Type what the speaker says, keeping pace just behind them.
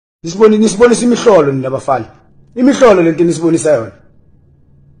nisibonisa imihlolo nina bafana. Imihlolo lento nisibonisa yona.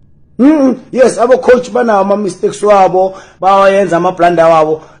 Yes, abo coach banawo ama mistakes wabo, bayenza ama blunder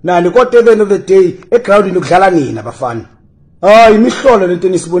wabo. Nani kodwa at the end of the day, ground inokudlala nina bafana. Imihlolo lento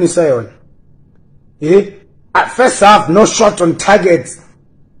nisibonisa yona. At first half, no shot on target.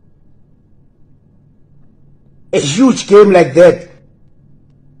 A huge game like that.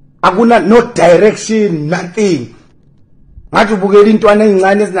 No direction, nothing. Ngathi ubukela intwana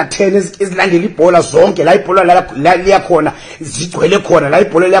ezincane ezina10 ezilandela ibhola zonke la ibhola la liyakhona zigcwele khona la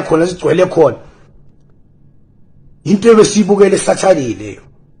ibhola liyakhona zigcwele khona. Into ebesibukele Saturday leyo.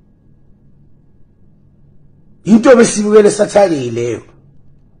 Into ebesibukele Saturday leyo.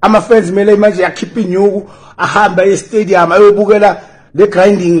 Ama fans mele manje yakhipha inyuku ahamba e-stadium ayobukela le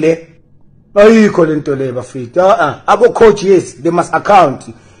grinding le. Ayikho lento le bafita. Abo coach yes they must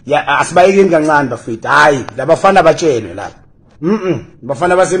account. Ya asibayekeni kancane bafita. Hayi labafana batshelwe la.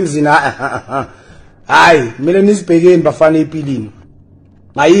 Bafana basemzini hayi mele nisibhekeni bafana empilini.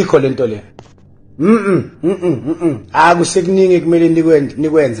 Ayikho lento le. Akusekuningi kumele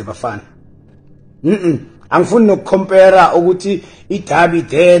nikwenze bafana. Angifuni nokucompare ukuthi iDerby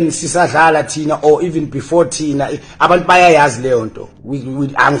then sisadlala thina or even before thina abantu bayayazi leyo nto.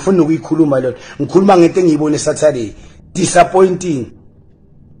 Angifuni ukuyikhuluma leyo. Ngikhuluma ngento engiyibone Saturday. Disappointing.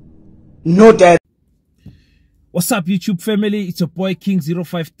 No doubt. What's up, YouTube family? It's your boy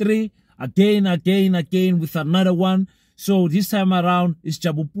King053 again with another one. So this time around, it's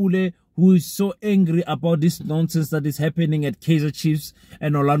Jabu Pule who is so angry about this nonsense that is happening at Keizer Chiefs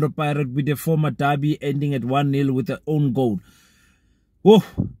and Orlando Pirates with the former derby ending at 1-0 with their own goal. Oh,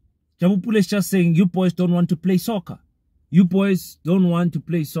 Jabu Pule is just saying, you boys don't want to play soccer. You boys don't want to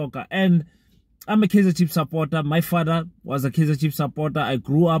play soccer. And I'm a Keizer Chiefs supporter. My father was a Keizer Chiefs supporter. I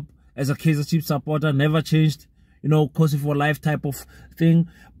grew up as a Keizer Chiefs supporter, never changed, you know, course for life type of thing.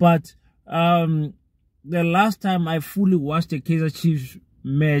 But the last time I fully watched a Keizer Chiefs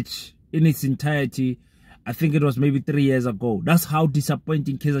match in its entirety, I think it was maybe 3 years ago. That's how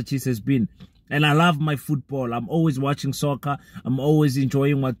disappointing Keizer Chiefs has been. And I love my football. I'm always watching soccer. I'm always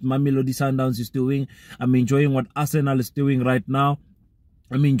enjoying what Mamelodi Sundowns is doing. I'm enjoying what Arsenal is doing right now.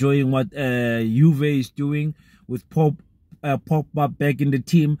 I'm enjoying what Juve is doing with Pogba back in the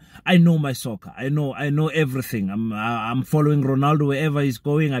team. I know my soccer. I know everything. I'm following Ronaldo wherever he's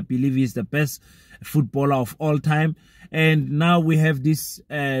going. I believe he's the best footballer of all time. And now we have this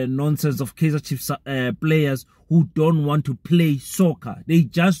nonsense of Keizer Chiefs players who don't want to play soccer. They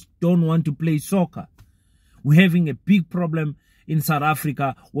just don't want to play soccer. We're having a big problem in South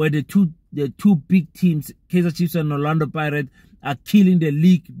Africa where the two big teams, Keizer Chiefs and Orlando Pirates, are killing the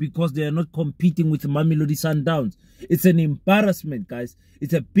league because they are not competing with Mamelodi Sundowns. It's an embarrassment, guys.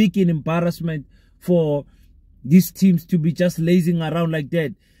 It's a big embarrassment for these teams to be just lazing around like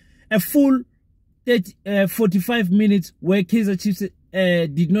that. A full 45 minutes where Keizer Chiefs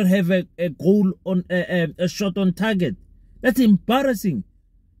did not have a goal on a shot on target. That's embarrassing.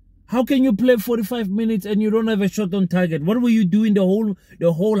 How can you play 45 minutes and you don't have a shot on target? What were you doing the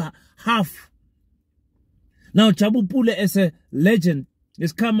whole half? Now, Jabu Pule, as a legend,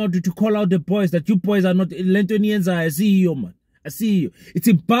 has come out to call out the boys that you boys are not Lentonians. I see you, man. I see you. It's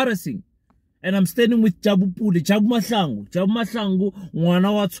embarrassing. And I'm standing with Jabu Pule, Jabu Mhlangu,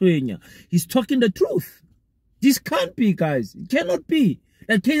 Mwana wa Tswenya. He's talking the truth. This can't be, guys. It cannot be.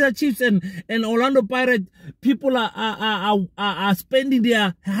 That Keizer Chiefs and Orlando Pirates people are spending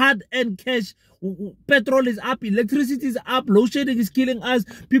their hard-earned cash. Petrol is up, electricity is up, load shedding is killing us.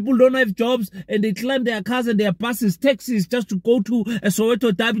 People don't have jobs and they climb their cars and their buses, taxis just to go to a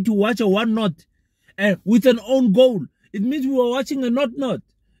Soweto derby to watch a 1-0 with an own goal. It means we were watching a not.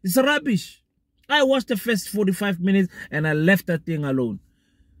 It's rubbish. I watched the first 45 minutes and I left that thing alone.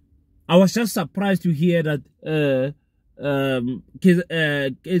 I was just surprised to hear that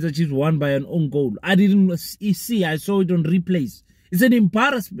Keizer Chiefs won by an own goal. I didn't see. I saw it on replays. It's an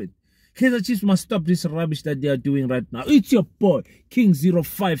embarrassment. Keizer Chiefs must stop this rubbish that they are doing right now. It's your boy,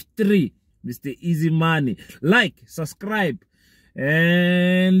 King053, Mr. Easy Money. Like, subscribe,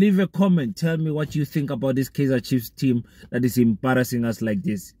 and leave a comment. Tell me what you think about this Keizer Chiefs team that is embarrassing us like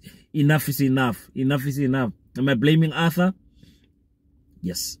this. Enough is enough. Enough is enough. Am I blaming Arthur?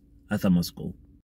 Yes, Arthur must go.